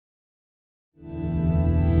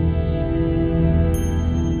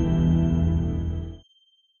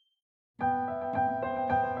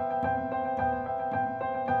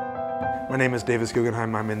name is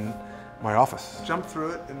Guggenheim. I'm in my office. Jump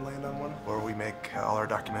through it and land on one, where we make all our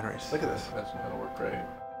documentaries. Look at this. That'll work great.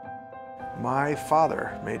 My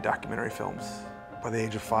father made documentary films. By the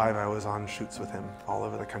age of 5, I was on shoots with him all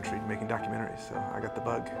over the country making documentaries, so I got the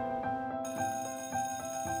bug.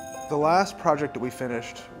 The last project that we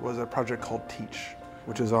finished was a project called Teach,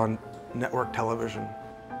 which is on network television.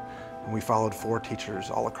 And we followed 4 teachers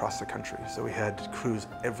all across the country, so we had crews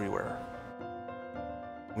everywhere.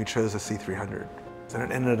 We chose a C300, and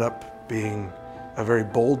it ended up being a very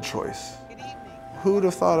bold choice. Good evening. Who would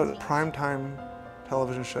have thought a primetime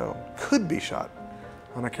television show could be shot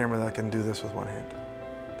on a camera that can do this with one hand?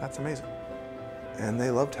 That's amazing. And they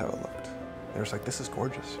loved how it looked. They were just like, this is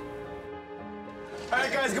gorgeous. All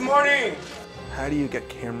right, guys, good morning. How do you get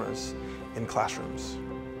cameras in classrooms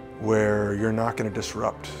where you're not going to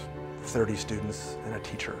disrupt 30 students and a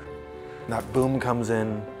teacher? That boom comes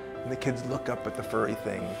in and the kids look up at the furry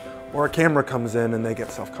thing, or a camera comes in and they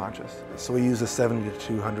get self-conscious. So we use a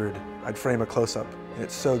 70-200. I'd frame a close-up, and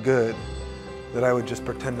it's so good that I would just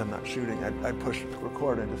pretend I'm not shooting. I'd push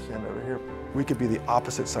record and just stand over here. We could be the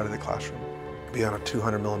opposite side of the classroom, be on a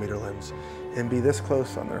 200mm lens, and be this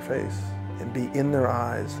close on their face, and be in their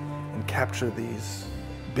eyes, and capture these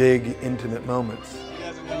big, intimate moments.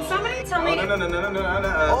 Somebody tell me. No.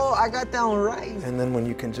 Oh, I got that one right. And then when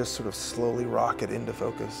you can just sort of slowly rock it into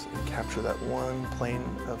focus and capture that one plane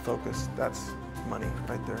of focus, that's money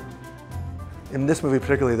right there. In this movie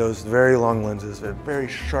particularly, those very long lenses, they're very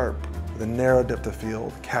sharp, with a narrow depth of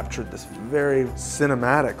field, captured this very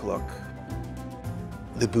cinematic look.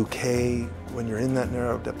 The bouquet, when you're in that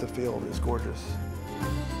narrow depth of field, is gorgeous.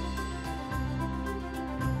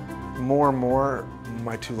 More and more,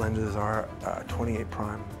 my 2 lenses are 28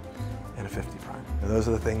 prime and a 50 prime. And those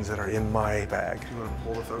are the things that are in my bag. You want to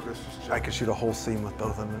hold the focus? I could shoot a whole scene with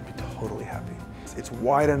both of them and be totally happy. It's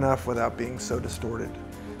wide enough without being so distorted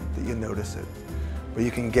that you notice it. But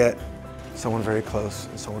you can get someone very close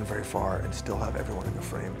and someone very far and still have everyone in the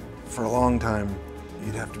frame. For a long time,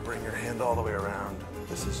 you'd have to bring your hand all the way around.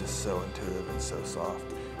 This is just so intuitive and so soft.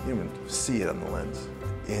 You can even see it on the lens.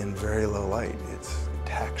 In very low light, it's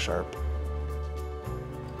tack sharp.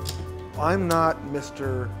 I'm not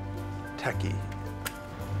Mr. Techie.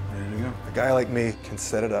 There you go. A guy like me can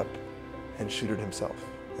set it up and shoot it himself.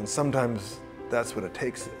 And sometimes that's what it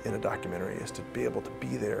takes in a documentary, is to be able to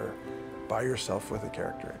be there by yourself with a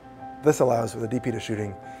character. This allows for the DP to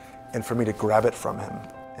shooting and for me to grab it from him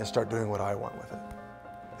and start doing what I want with it.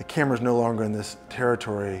 The camera's no longer in this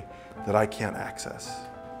territory that I can't access.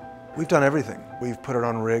 We've done everything. We've put it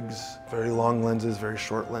on rigs, very long lenses, very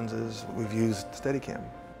short lenses. We've used Steadicam.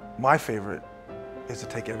 My favorite is to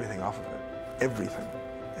take everything off of it, everything,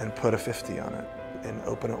 and put a 50 on it and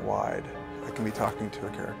open it wide. I can be talking to a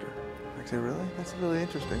character. I say, really? That's really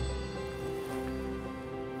interesting.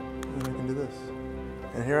 And then I can do this.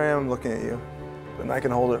 And here I am looking at you, and I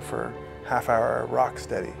can hold it for half hour rock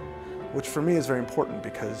steady, which for me is very important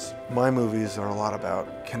because my movies are a lot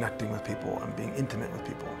about connecting with people and being intimate with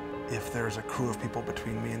people. If there's a crew of people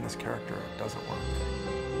between me and this character, it doesn't work.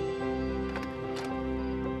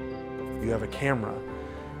 You have a camera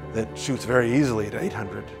that shoots very easily at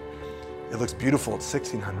 800. It looks beautiful at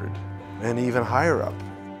 1600 and even higher up.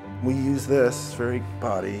 We use this very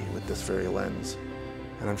body with this very lens,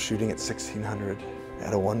 and I'm shooting at 1600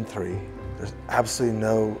 at a 1.3. There's absolutely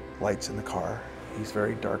no lights in the car. He's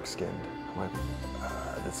very dark-skinned. I'm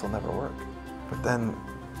like, this will never work. But then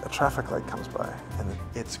a traffic light comes by, and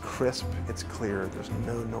it's crisp, it's clear, there's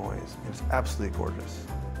no noise, and it's absolutely gorgeous.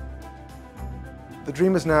 The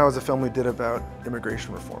Dream Is Now is a film we did about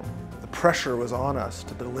immigration reform. The pressure was on us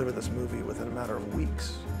to deliver this movie within a matter of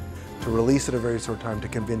weeks, to release it at a very short time, to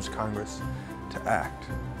convince Congress to act.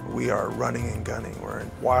 We are running and gunning. We're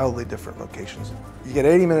in wildly different locations. You get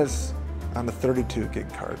 80 minutes on a 32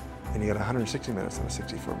 gig card, and you get 160 minutes on a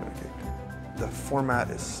 64-minute gig. The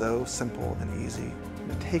format is so simple and easy.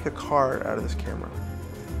 You take a card out of this camera,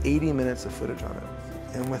 80 minutes of footage on it,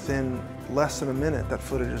 and within less than a minute, that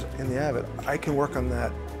footage is in the Avid. I can work on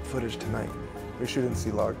that footage tonight. We shoot in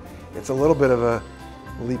C-Log. It's a little bit of a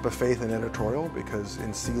leap of faith in editorial because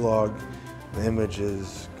in C-Log, the image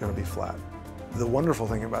is going to be flat. The wonderful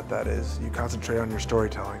thing about that is you concentrate on your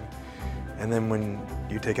storytelling, and then when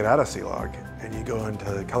you take it out of C-Log and you go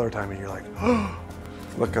into color timing, you're like, oh,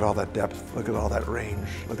 look at all that depth, look at all that range,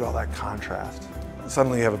 look at all that contrast.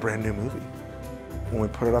 Suddenly you have a brand new movie. When we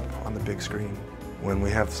put it up on the big screen, when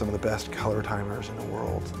we have some of the best color timers in the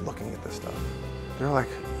world looking at this stuff, they're like,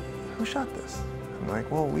 who shot this? I'm like,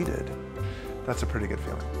 well, we did. That's a pretty good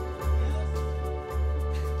feeling.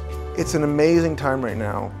 It's an amazing time right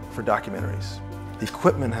now for documentaries. The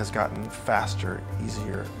equipment has gotten faster,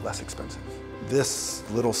 easier, less expensive. This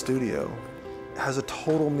little studio has a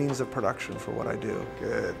total means of production for what I do.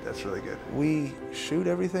 Good, that's really good. We shoot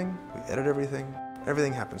everything, we edit everything,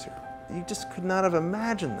 everything happens here. You just could not have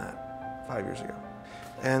imagined that 5 years ago.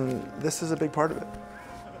 And this is a big part of it.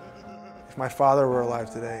 If my father were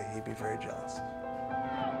alive today, he'd be very jealous.